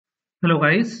Hello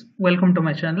guys, welcome to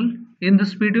my channel. In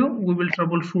this video, we will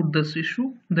troubleshoot this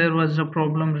issue. There was a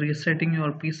problem resetting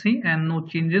your PC and no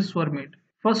changes were made.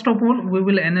 First of all, we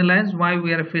will analyze why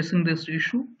we are facing this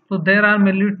issue. So there are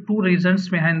mainly two reasons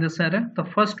behind this error. The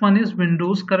first one is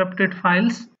Windows corrupted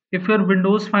files. If your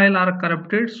Windows file are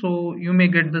corrupted, so you may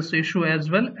get this issue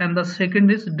as well. And the second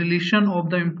is deletion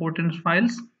of the important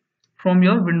files from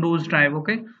your Windows drive.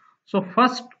 Okay. So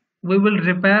first we will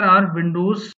repair our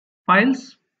Windows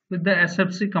files with the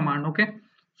sfc command. Okay,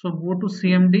 so go to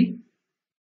cmd,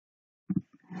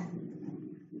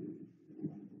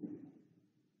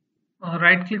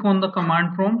 right click on the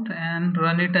command prompt and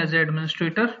run it as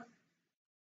administrator.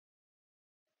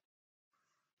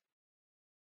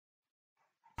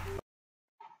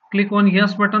 Click on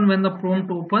yes button when the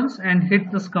prompt opens and hit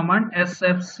this command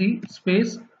sfc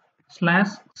space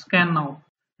 /scannow.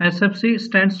 SFC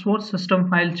stands for System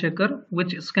File Checker,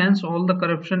 which scans all the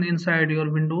corruption inside your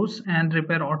Windows and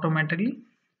repair automatically.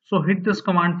 So hit this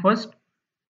command first,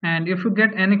 and if you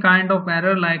get any kind of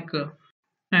error like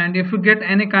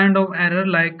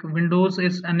Windows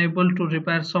is unable to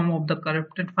repair some of the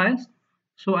corrupted files,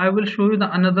 so I will show you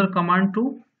the another command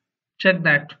to check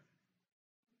that.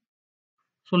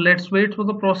 So let's wait for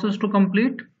the process to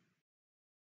complete.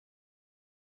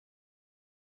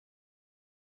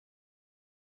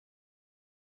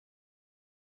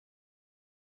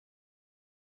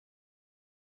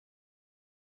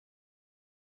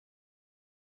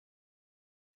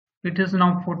 It is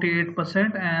now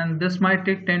 48% and this might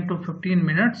take 10 to 15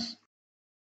 minutes.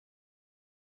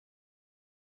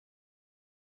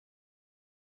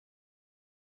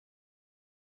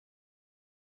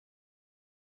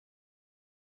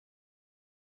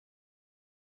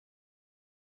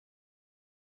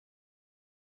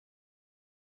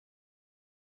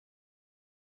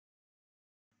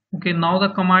 Okay, now the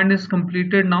command is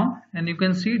completed now, and you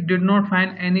can see did not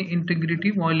find any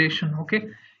integrity violation. Okay,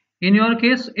 in your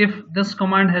case, if this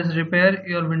command has repaired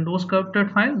your Windows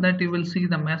corrupted file, that you will see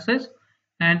the message,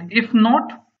 and if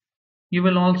not, you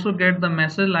will also get the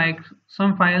message like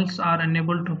some files are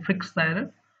unable to fix the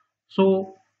error.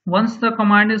 So once the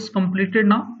command is completed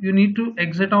now, you need to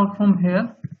exit out from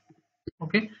here,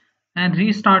 okay, and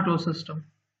restart your system.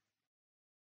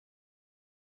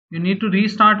 You need to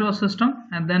restart your system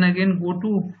and then again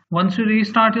once you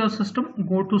restart your system,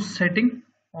 go to setting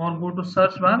or go to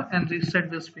search bar and reset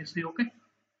this PC. Okay,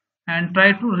 and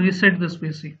try to reset this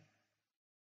PC.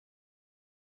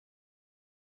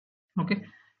 Okay,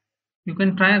 you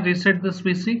can try and reset this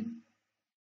PC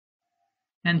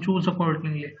and choose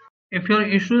accordingly. If your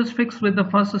issue is fixed with the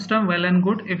first system, well and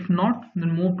good. If not,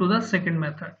 then move to the second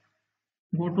method.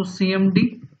 Go to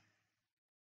cmd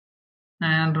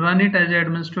and run it as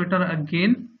administrator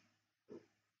again.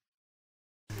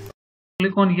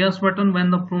 Click on yes button when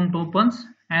the prompt opens,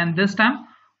 and this time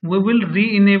we will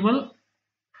re-enable.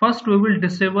 First we will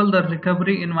disable the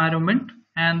recovery environment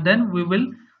and then we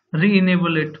will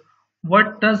re-enable it.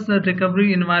 What does the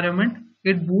recovery environment?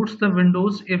 It boots the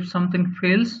Windows if something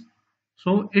fails,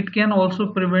 so it can also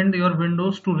prevent your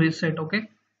Windows to reset. Okay,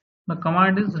 the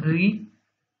command is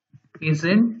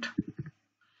reagentc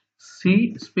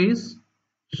space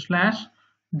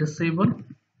 /disable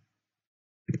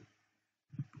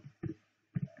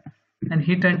and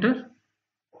hit enter.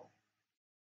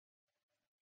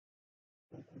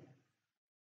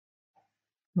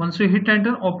 Once you hit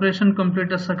enter, operation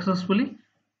completed successfully,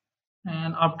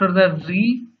 and after the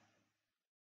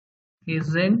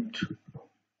reagentc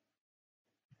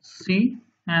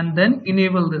and then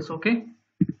enable this. Okay,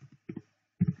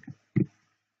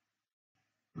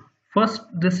 first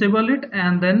disable it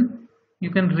and then you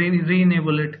can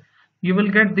re-enable it. You will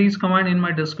get these command in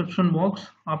my description box.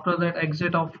 After that,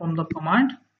 exit out from the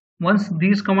command. Once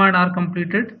these commands are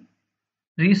completed,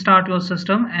 restart your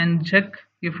system and check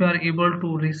if you are able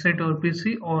to reset your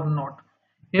PC or not.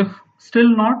 If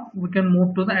still not, we can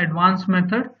move to the advanced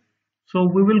method. So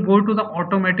we will go to the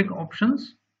automatic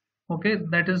options. Okay,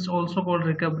 that is also called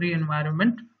recovery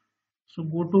environment. So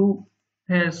go to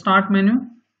here, start menu,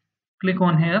 click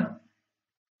on here,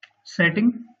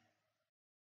 setting,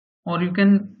 or you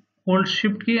can hold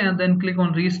shift key and then click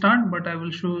on restart, but I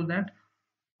will show you that.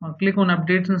 Click on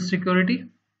updates and security.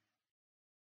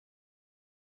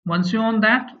 Once you're on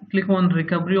that, click on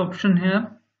recovery option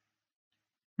here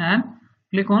and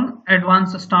click on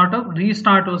advanced startup,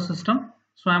 restart your system.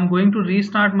 So I'm going to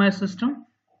restart my system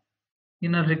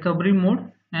in a recovery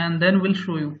mode and then we'll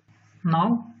show you.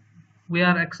 Now we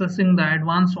are accessing the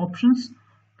advanced options.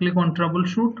 Click on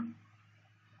troubleshoot,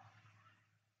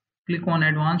 click on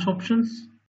advanced options,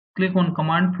 click on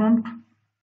command prompt,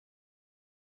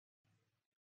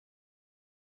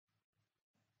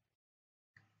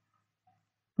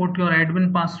 put your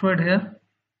admin password here.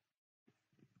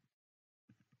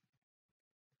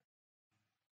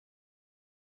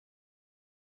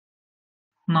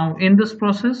 Now in this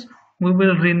process we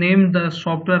will rename the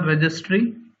software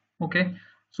registry. Okay,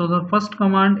 so the first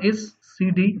command is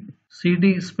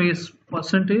cd space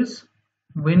percentage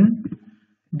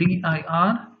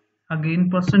windir, again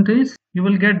percentage. You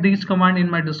will get these command in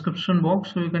my description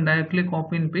box, so you can directly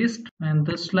copy and paste, and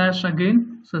this slash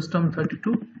again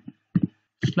system32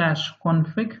 slash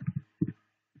config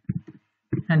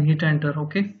and hit enter.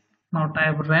 Okay, now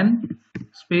type ren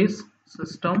space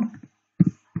system,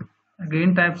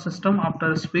 again type system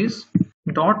after space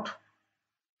dot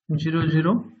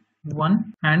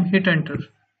 001 and hit enter.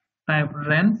 Type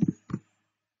ren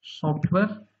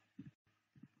software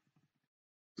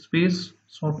space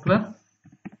software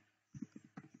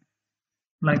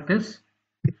like this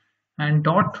and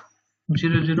dot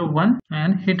 001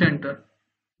 and hit enter.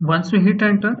 Once we hit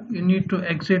enter, you need to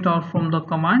exit out from the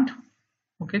command.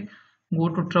 Okay, go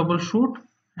to troubleshoot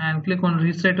and click on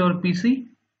reset your PC,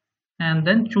 and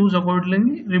then choose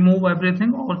accordingly, remove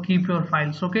everything or keep your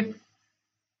files. Okay,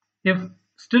 if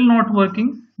still not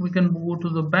working, we can go to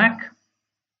the back,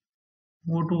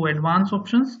 go to advanced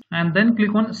options and then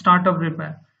click on startup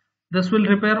repair. This will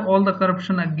repair all the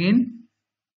corruption again.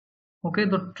 Okay,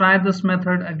 so try this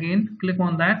method again, click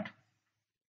on that,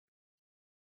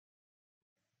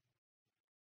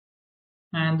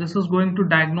 and this is going to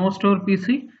diagnose your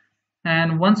PC.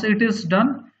 And once it is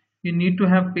done, you need to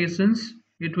have patience.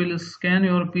 It will scan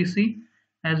your PC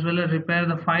as well as repair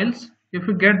the files. If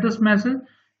you get this message,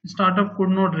 startup could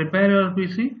not repair your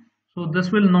PC, so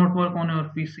this will not work on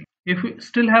your PC. If you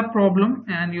still have problem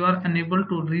and you are unable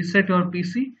to reset your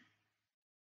PC,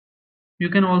 you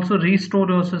can also restore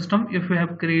your system if you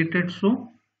have created.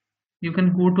 So you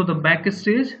can go to the back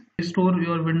stage, restore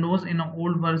your Windows in an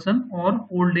old version or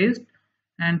old days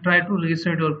and try to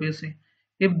reset your PC.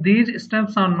 If these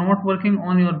steps are not working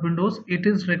on your Windows, it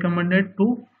is recommended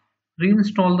to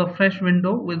reinstall the fresh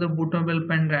window with a bootable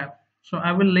pen drive. So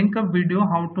I will link a video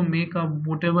how to make a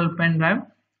bootable pen drive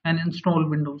and install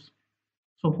Windows.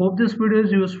 So hope this video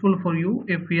is useful for you.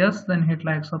 If yes, then hit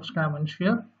like, subscribe and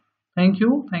share. Thank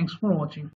you. Thanks for watching.